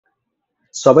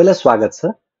सबैलाई स्वागत छ।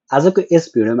 आजको यस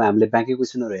भिडियोमा हामीले बाँकी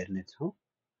क्वेशनहरु हेर्नेछौँ।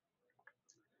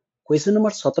 क्वेशन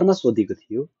नम्बर 17 मा सोधिएको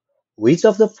थियो, which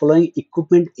of the following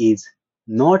equipment is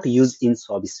not used in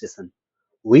substation?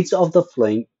 Which of the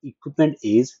following equipment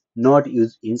is not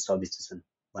used in substation?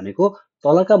 भनेको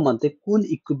तलका मध्ये कुन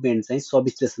इक्विपमेन्ट चाहिँ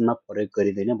सबस्टेसनमा प्रयोग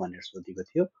गरिँदैन भनेर सोधेको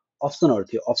थियो। अप्सनहरु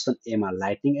थियो अप्सन ए मा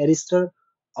लाइटनिङ एरिस्टर,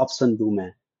 अप्सन बी मा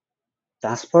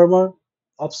ट्रान्सफर्मर,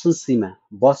 अप्सन सी मा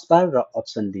बस बार र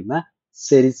अप्सन डी मा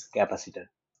सिरिज क्यापासिटर।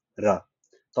 र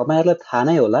तपाईहरुलाई थाहा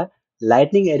नै होला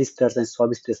लाइटनिङ एरिस्टर चाहिँ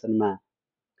सबस्टेसनमा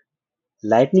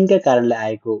लाइटनिङका कारणले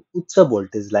आएको उच्च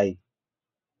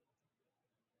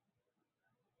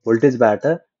भोल्टेजबाट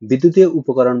विद्युतीय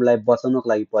उपकरणलाई बचाउनको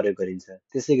लागि प्रयोग गरिन्छ।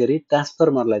 त्यसैगरी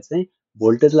ट्रान्सफर्मरलाई चाहिँ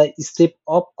भोल्टेजलाई स्टेप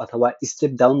अप अथवा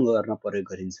स्टेप डाउन गर्न प्रयोग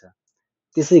गरिन्छ।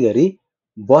 त्यसैगरी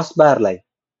बस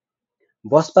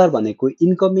बार भनेको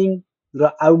इन्कमिङ र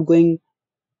आउटगोइङ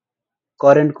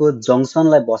करेन्टको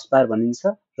जंक्सनलाई बस बार भनिन्छ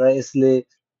र यसले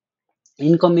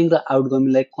इन्कमिङ र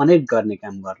आउटगोइङलाई कनेक्ट गर्ने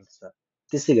काम गर्छ।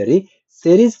 त्यसैगरी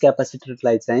सिरिज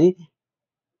क्यापासिटरलाई चाहिँ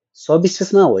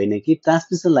सबस्टेसनमा होइन कि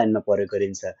ट्रान्समिसन लाइनमा प्रयोग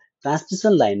गरिन्छ।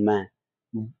 ट्रान्समिसन लाइनमा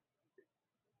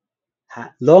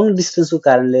लङ डिस्टेन्सको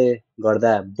कारणले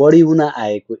गर्दा बढी हुन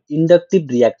आएको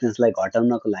इन्डक्टिभ रियाक्टेन्सलाई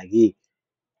घटाउनको लागि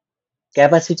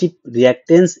क्यापासिटिभ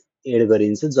रियाक्टेन्स एड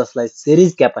गरिन्छ जसलाई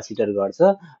सिरिज क्यापासिटर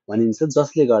भनिन्छ,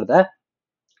 जसले गर्दा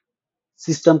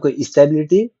सिस्टमको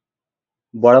स्टेबिलिटी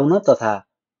बढाउन तथा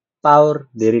पावर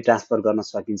धेरै ट्रान्सफर गर्न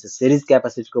सकिन्छ। सिरिज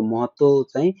क्यापासिटरको महत्व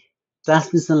चाहिँ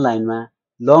ट्रान्समिसन लाइनमा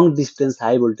long distance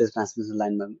high voltage transmission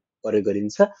लाइनमा प्रयोग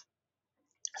गरिन्छ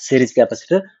सिरिज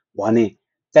क्यापासिटर भने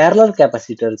प्यारलल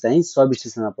क्यापासिटर चाहिँ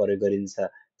सबस्टेसनमा प्रयोग गरिन्छ।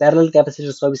 प्यारलल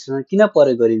क्यापासिटर सबस्टेसनमा किन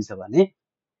प्रयोग गरिन्छ भने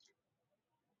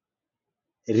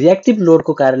रियाक्टिभ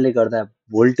लोडको कारणले गर्दा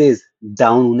भोल्टेज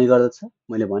डाउन हुने गर्दछ।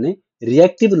 मैले भने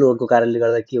रियाक्टिभ लोडको कारणले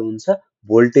गर्दा के हुन्छ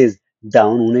भोल्टेज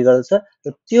डाउन हुने गर्दछ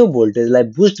र त्यो भोल्टेजलाई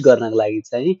बुस्ट गर्नको लागि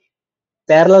चाहिँ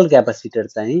प्यारलल क्यापासिटर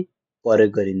चाहिँ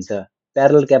प्रयोग गरिन्छ।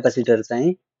 प्यारलल क्यापासिटर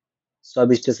चाहिँ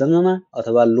सबस्टेसनमा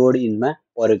अथवा लोड इनमा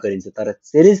प्रयोग गरिन्छ तर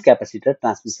सिरिज क्यापासिटर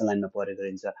ट्रान्समिसन लाइनमा प्रयोग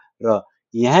गरिन्छ र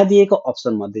यहाँ दिएको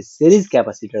अप्सन मध्ये सिरिज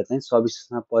क्यापासिटर चाहिँ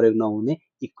सबस्टेसनमा प्रयोग नहुने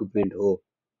इक्विपमेन्ट हो।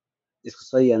 यसको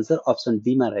सही आन्सर अप्सन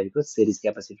डी मा रहेको सिरिज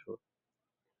क्यापासिटर हो।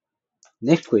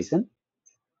 नेक्स्ट क्वेशन,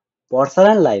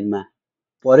 प्रसारण लाइनमा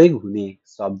प्रयोग हुने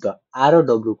शब्द आर र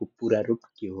डब्लु को पूरा रूप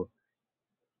के हो?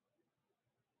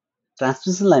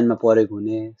 ट्रान्समिसन लाइनमा प्रयोग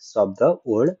हुने शब्द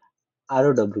वर्ड आर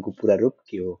र डब्लु को पूरा रूप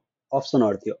के हो?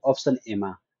 अप्सनहरु थियो अप्सन ए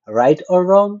मा right or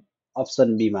wrong,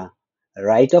 option be मा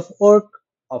right of work,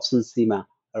 option C मा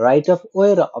राइट अफ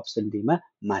वे र अप्सन डी मा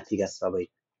माथिका सबै।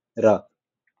 र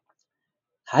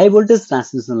हाई भोल्टेज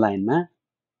ट्रान्समिसन लाइनमा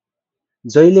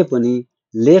जहिले पनि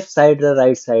लेफ्ट साइड र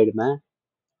राइट साइडमा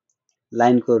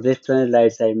लाइनको लेफ्ट र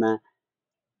राइट साइडमा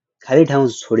खाली ठाउँ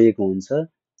छोडिएको हुन्छ,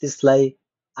 त्यसलाई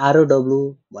आरओडब्ल्यू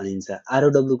भनिन्छ।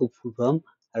 आरओडब्ल्यू को full form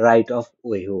right of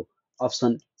way हो।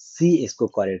 अप्सन सी यसको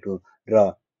करेक्ट हो।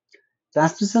 र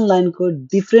ट्रान्समिसन लाइनको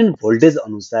डिफरेन्ट भोल्टेज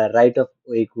अनुसार राइट अफ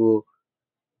वे को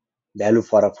भ्यालु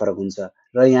फरक फरक हुन्छ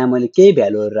र यहाँ मैले केही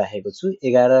भ्यालुहरु राखेको छु।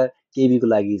 11 केबी को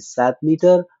लागि 7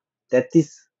 मिटर, 33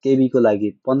 केबी को लागि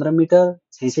 15 मिटर,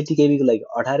 66 केबी को लागि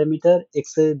 18 मिटर,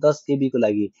 110 केबी को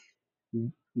लागि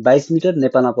 22 मिटर,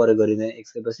 नेपालमा प्रयोग गरिने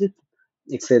 110,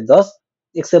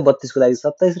 132 को लागि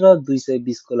 27 र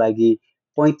 220 को लागि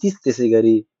 35,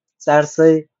 त्यसैगरी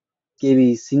 400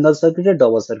 केबी सिंगल सर्किट र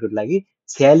डबल सर्किट लागि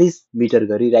 46 मिटर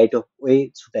गरी राइट अफ वे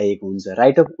छुटाइएको हुन्छ।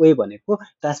 राइट अफ वे भनेको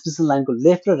ट्रान्समिसन लाइनको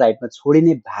लेफ्ट र राइटमा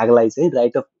छोडिने भागलाई चाहिँ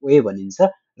राइट अफ वे भनिन्छ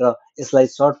र यसलाई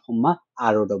सर्ट फर्ममा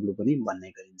आरओडब्ल्यू पनि भन्ने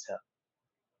गरिन्छ।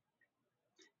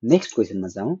 नेक्स्ट क्वेशनमा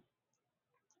जाउँ।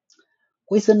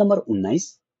 क्वेशन नम्बर 19,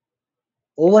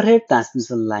 ओभरहेड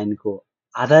ट्रान्समिसन लाइनको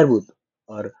आधारभूत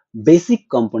और बेसिक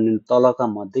कम्पोनेन्ट तलका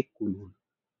मध्ये कुन हुन्?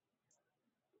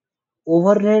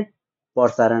 ओभरहेड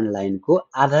प्रसारण लाइनको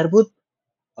आधारभूत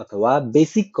अथवा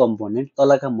बेसिक कम्पोनेन्ट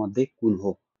तलका मध्ये कुन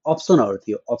हो? अप्सनहरु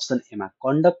थियो अप्सन ए मा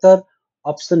कन्डक्टर,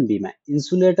 अप्सन बी मा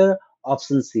इन्सुलेटर,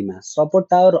 अप्सन सी मा सपोर्ट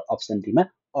टावर र अप्सन डी मा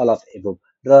अल अफ एबोभ।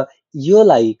 र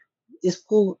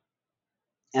यसको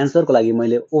एन्सरको लागि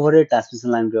मैले ओभरहेड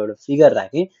ट्रान्समिसन लाइनको एउटा फिगर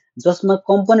राखे जसमा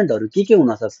कम्पोनेन्टहरु के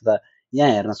हुन सक्छ त यहाँ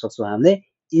हेर्न सक्छौं हामीले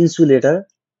इन्सुलेटर,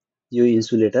 यो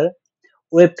insulator,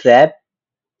 wave trap,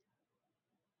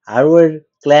 hardware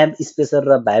clamp spacer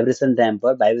र भाइब्रेसन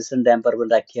ड्याम्पर पनि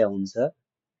राखिया हुन्छ।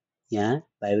 यहाँ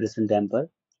भाइब्रेसन ड्याम्पर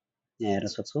यहाँ हेर्न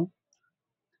सक्छौं।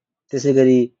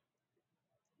 त्यसैगरी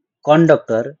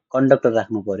कन्डक्टर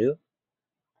राख्नु पर्यो।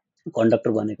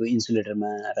 कन्डक्टर भनेको इन्सुलेटरमा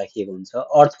राखिएको हुन्छ,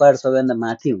 अर्थ वायर सबैभन्दा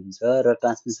माथि हुन्छ र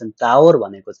ट्रान्समिसन टावर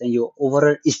भनेको चाहिँ यो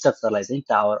ओभरअल स्ट्रक्चरलाई चाहिँ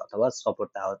टावर अथवा सपोर्ट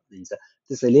टावर भनिन्छ।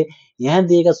 त्यसैले यहाँ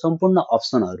दिएका सम्पूर्ण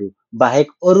अप्सनहरू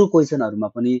बाहेक अरू क्वेसनहरूमा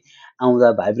पनि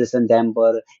आउँदा भाइब्रेसन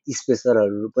ड्याम्पर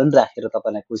स्पेसरहरू पनि राखेर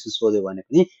तपाईँलाई क्वेसन सोध्यो भने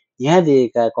पनि यहाँ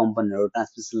दिएका कम्पोनेन्टहरू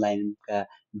ट्रान्समिसन लाइनका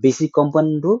बेसिक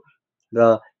कम्पोनेन्ट हो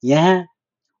र यहाँ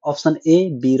अप्सन ए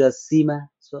बी र सीमा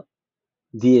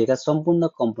दिएका सम्पूर्ण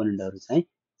कम्पोनेन्टहरू चाहिँ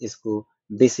यसको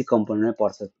बेसिक कम्पोनेन्टमै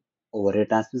पर्छ ओभरहेड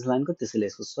ट्रान्समिसन लाइनको। त्यसैले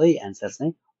यसको सही एन्सर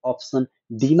चाहिँ अप्सन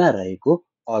डीमा रहेको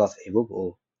अल अफ एबोभ हो।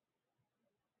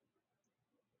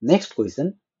 Next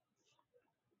question,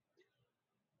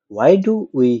 why do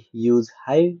we use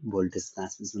high voltage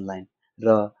transmission line? र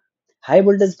हाई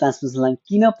भोल्टेज ट्रान्समिसन लाइन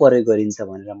किन प्रयोग गरिन्छ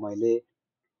भनेर मैले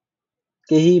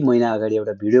केही महिना अगाडि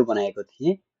एउटा भिडियो बनाएको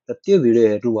थिएँ र त्यो भिडियो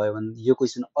हेर्नुभयो भने यो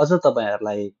क्वेसन अझ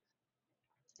तपाईँहरूलाई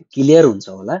क्लियर हुन्छ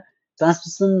होला।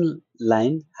 Transmission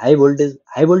line high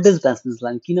voltage transmission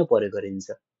line किन प्रयोग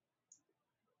गरिन्छ?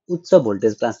 उच्च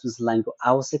भोल्टेज ट्रान्समिसन लाइनको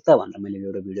आवश्यकता भनेर मैले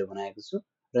एउटा भिडियो बनाएको छु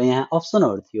र यहाँ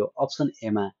अप्सनहरू थियो। अप्सन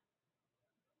एमा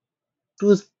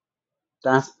to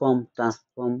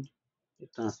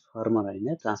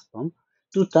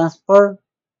transfer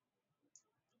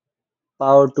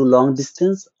power to long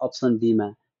distance, option बीमा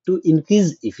to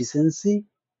increase efficiency,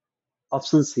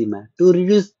 option Seema to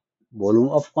reduce volume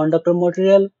of conductor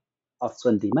material,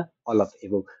 option डीमा all of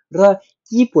above. र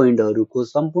यी पोइन्टहरूको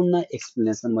सम्पूर्ण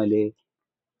एक्सप्लेनेसन मैले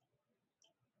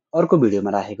अर्को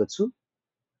भिडियोमा राखेको छु,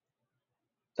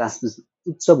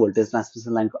 उच्च भोल्टेज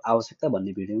ट्रान्समिसन लाइनको आवश्यकता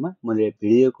भन्ने भिडियोमा। मैले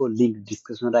भिडियोको लिङ्क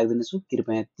डिस्क्रिप्सनमा राखिदिनेछु,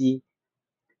 कृपया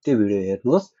त्यो भिडियो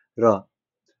हेर्नुहोस्। र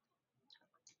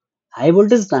हाई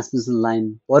भोल्टेज ट्रान्समिसन लाइन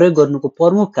प्रयोग गर्नुको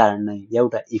प्रमुख कारण नै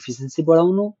एउटा इफिसियन्सी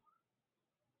बढाउनु,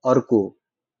 अर्को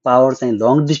पावर चाहिँ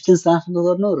लङ डिस्टेन्स ट्रान्सफर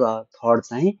गर्नु र थर्ड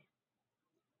चाहिँ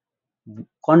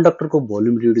कन्डक्टरको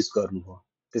भोल्युम रिड्युस गर्नु हो।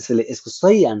 त्यसैले यसको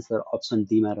सही एन्सर अप्सन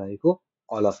डीमा रहेको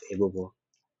अल अफ एबोभ हो।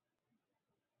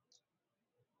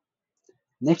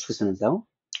 नेक्स्ट क्वेसन जाउँ।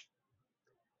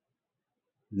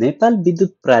 नेपाल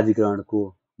विद्युत प्राधिकरणको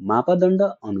मापदण्ड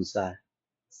अनुसार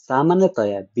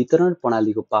सामान्यतया वितरण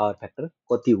प्रणालीको पावर फ्याक्टर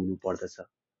कति हुनु पर्दछ?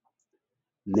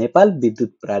 नेपाल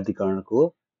विद्युत प्राधिकरणको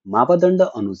मापदण्ड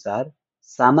अनुसार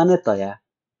सामान्यतया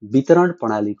वितरण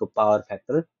प्रणालीको पावर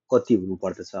फ्याक्टर कति हुनु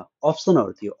पर्दछ?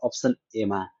 अप्सनहरू थियो। अप्सन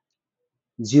एमा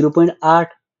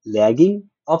 0.8 ल्यागिङ,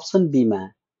 अप्सन बीमा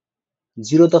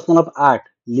 0.8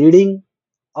 लिडिङ,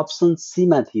 अप्सन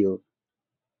सीमा थियो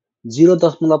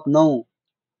 0.9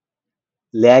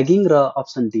 ल्यागिङ र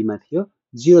अप्सन डीमा थियो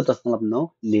 0.9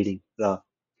 लिडिङ। र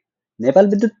नेपाल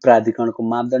विद्युत प्राधिकरणको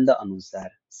मापदण्ड अनुसार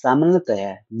सामान्यतया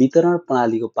वितरण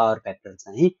प्रणालीको पावर फ्याक्टर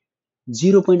चाहिँ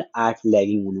 0.8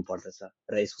 ल्यागिङ हुनु पर्दछ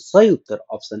र यसको सही उत्तर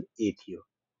अप्सन ए थियो।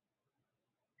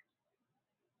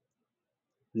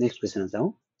 नेक्स्ट क्वेसन जाउँ।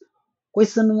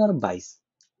 क्वेसन नम्बर 22,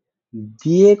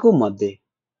 दिएको मध्ये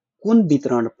कुन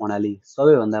वितरण प्रणाली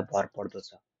सबैभन्दा भरपर्दो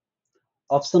छ?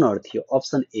 अप्सनहरू थियो।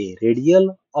 Option A radial,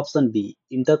 option be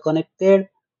interconnected,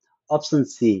 option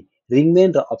C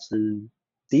रिङमेन र अप्सन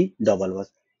डी डबल वाच।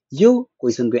 यो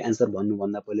क्वेसनको एन्सर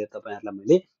भन्नुभन्दा पहिले तपाईँहरूलाई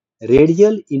मैले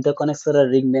रेडियल, इन्टरकनेक्सन र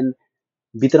रिङमेन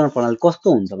वितरण प्रणाली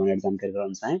कस्तो हुन्छ भनेर जानकारी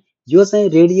गराउन चाहे। यो चाहिँ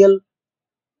रेडियल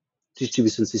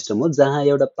डिस्ट्रिब्युसन सिस्टम हो, जहाँ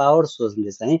एउटा पावर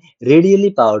सोर्सले चाहिँ रेडियली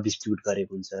पावर डिस्ट्रिब्युट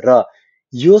गरेको हुन्छ र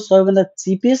यो सबैभन्दा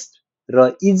चिपेस्ट र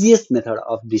easiest method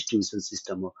of distribution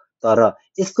system हो। तर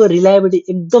यसको रिलायबिलिटी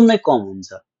एकदम नै कम हुन्छ।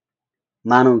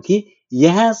 मानौ कि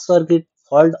यहाँ सर्किट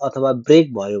फल्ट अथवा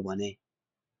ब्रेक भयो भने,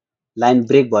 लाइन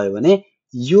ब्रेक भयो भने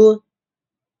यो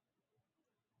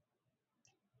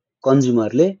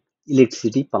कन्ज्युमरले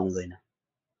इलेक्ट्रिसिटी पाउँदैन।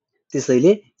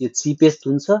 त्यसैले यो चिपेस्ट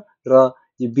हुन्छ र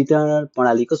यो वितरण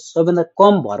प्रणालीको सबैभन्दा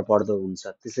कम भरपर्दो हुन्छ।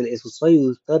 त्यसैले यसको सही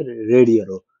उत्तर रेडियल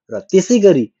हो। र त्यसै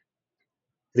गरी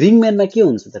रिङमेनमा के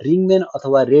हुन्छ त? रिङमेन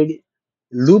अथवा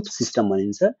लुप सिस्टम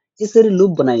भनिन्छ। यसरी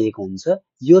लुप बनाइएको हुन्छ।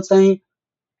 यो चाहिँ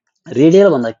रेडियल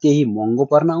भन्दा केही महँगो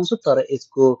पर्न आउँछ, तर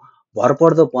यसको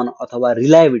भरपर्दोपन अथवा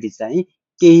रिलायबिलिटी चाहिँ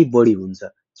केही बढी हुन्छ।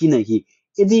 किनकि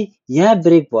यदि यहाँ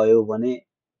ब्रेक भयो भने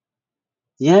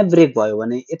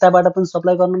यताबाट पनि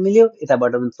सप्लाई गर्न मिल्यो,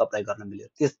 यताबाट पनि सप्लाई गर्न मिल्यो,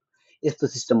 यस्तो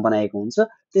सिस्टम बनाएको हुन्छ।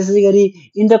 त्यसै गरी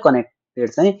इन्टरकनेक्टेड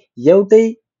चाहिँ एउटै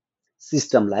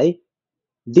सिस्टमलाई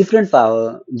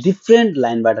डिफ्रेन्ट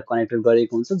लाइनबाट कनेक्टेड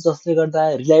गरेको हुन्छ, जसले गर्दा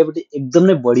रिलायबिलिटी एकदम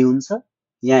नै बढी हुन्छ।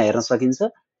 यहाँ हेर्न सकिन्छ।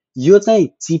 यो चाहिँ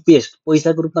चिपेस्ट,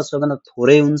 पैसाको रूपमा सबैभन्दा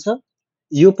थोरै हुन्छ।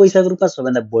 यो पैसाको रूपमा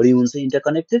सबैभन्दा बढी हुन्छ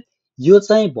इन्टरकनेक्टेड। यो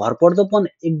चाहिँ भरपर्दोपन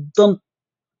एकदम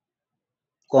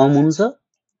कम हुन्छ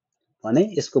भने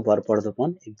यसको भरपर्दोपन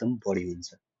एकदम बढी हुन्छ।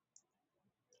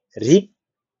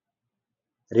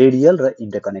 रेडियल र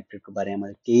इन्टरकनेक्टेडको बारेमा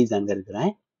मैले केही जानकारी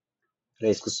गराएँ र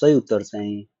यसको सही उत्तर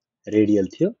चाहिँ रेडियल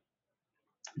थियो।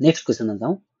 नेक्स्ट क्वेसनमा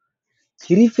जाउँ।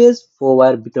 3 फेज 4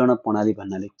 वायर वितरण प्रणाली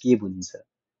भन्नाले के बुझिन्छ?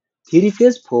 3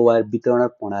 फेज 4 वायर वितरण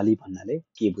प्रणाली भन्नाले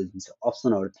के बुझिन्छ?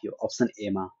 अप्सनहरु थियो। अप्सन ए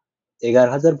मा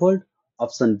 11000 भोल्ट,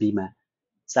 अप्सन बी मा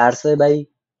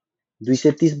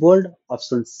 400/230 भोल्ट,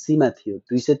 अप्सन सी मा थियो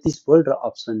 230 भोल्ट र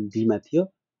अप्सन डी मा थियो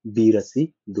बी र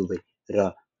सी दुवै।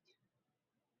 र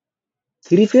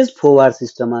 3 फेज 4 वायर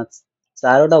सिस्टममा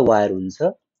 4 वटा वायर हुन्छ।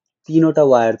 3 वटा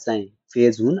वायर चाहिँ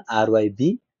फेज हुन्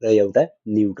RYB र एउटा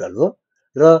न्यूट्रल हो।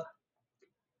 र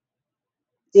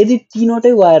यदि 3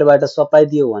 वटै वायरबाट सप्लाई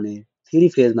दियो भने 3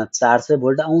 फेजमा 400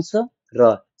 भोल्ट आउँछ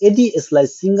र यदि यसलाई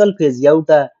सिंगल फेज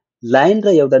एउटा लाइन र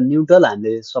एउटा न्यूट्रल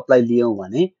हामीले सप्लाई लियौं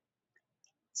भने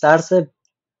 400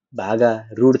 भागा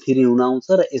 √3 हुन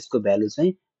आउँछ र यसको भ्यालु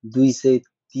चाहिँ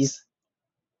 230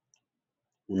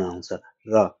 हुन आउँछ।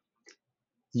 र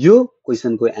यो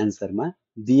क्वेशनको एन्सरमा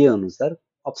दिए अनुसार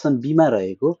अप्सन बी मा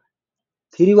रहेको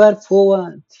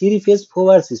 3 फेज 4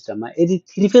 वायर सिस्टममा यदि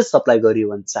 3 फेज सप्लाई गरियो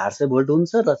भने 400 भोल्ट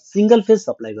हुन्छ र सिंगल फेज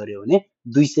सप्लाई गरियो भने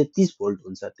 230 भोल्ट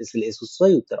हुन्छ। त्यसैले यसको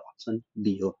सही उत्तर अप्सन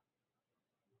बी हो।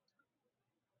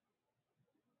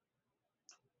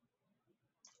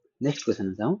 नेक्स्ट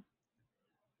क्वेशनमा जाउँ।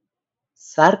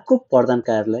 सार्कको प्रधान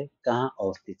कार्यालय कहाँ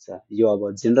अवस्थित छ? यो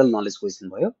अब जनरल नलेज क्वेशन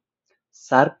भयो।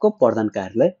 सार्कको प्रधान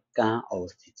कार्यालय कहाँ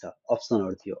अवस्थित छ?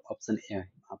 अप्सनहरु थियो। अप्सन ए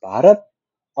मा भारत,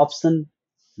 अप्सन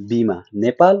बी मा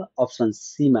नेपाल, अप्सन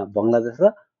सी मा बंगलादेश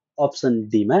र अप्सन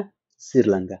डी मा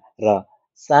श्रीलंका। र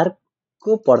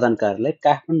सार्कको प्रधान कार्यालय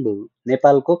काठमाडौँ,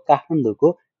 नेपालको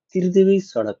काठमाडौँको त्रिदेवी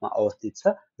सडकमा अवस्थित छ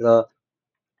र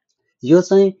यो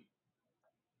चाहिँ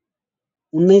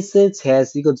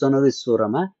 1986 को जनवरी 16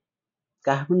 मा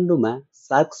काठमाडौँमा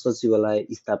सार्क सचिवालय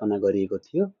स्थापना गरिएको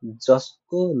थियो,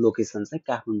 जसको लोकेसन चाहिँ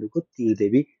काठमाडौँको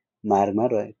त्रिदेवी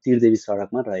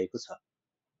सडकमा रहेको छ।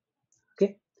 ओके,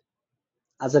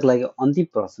 आजको लागि अन्तिम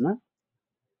प्रश्न।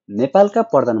 नेपालका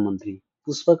प्रधानमन्त्री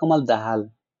पुष्पकमल दाहाल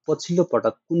पछिल्लो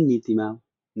पटक कुन नीतिमा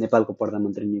नेपालको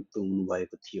प्रधानमन्त्री नियुक्त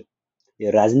हुनुभएको थियो?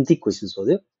 यो राजनीतिक क्वेशन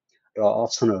सोध्यो र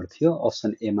अप्सनहरु थियो।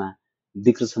 अप्सन ए मा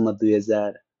विक्रम सम्वत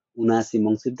 2079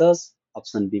 मंसिर 10,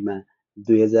 अप्सन बी मा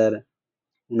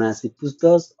 2079 पुस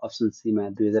 10, अप्सन सी मा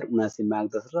 2079 माघ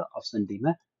 10 र अप्सन डी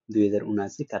मा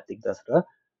 2079 कार्तिक 10। र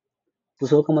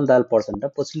पुष्पकमल दाहाल प्रचण्ड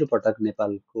पछिल्लो पटक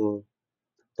नेपालको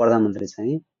प्रधानमन्त्री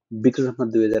चाहिँ विक्रम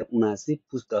सम्वत 2079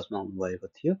 पुस 10 मा हुनुभएको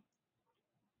थियो।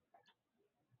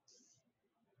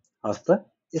 हस् त,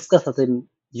 यसका साथै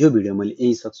यो भिडियो मैले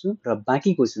यही सक्छु र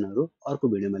बाँकी क्वेशनहरु अर्को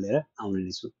भिडियोमा लिएर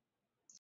आउने छु।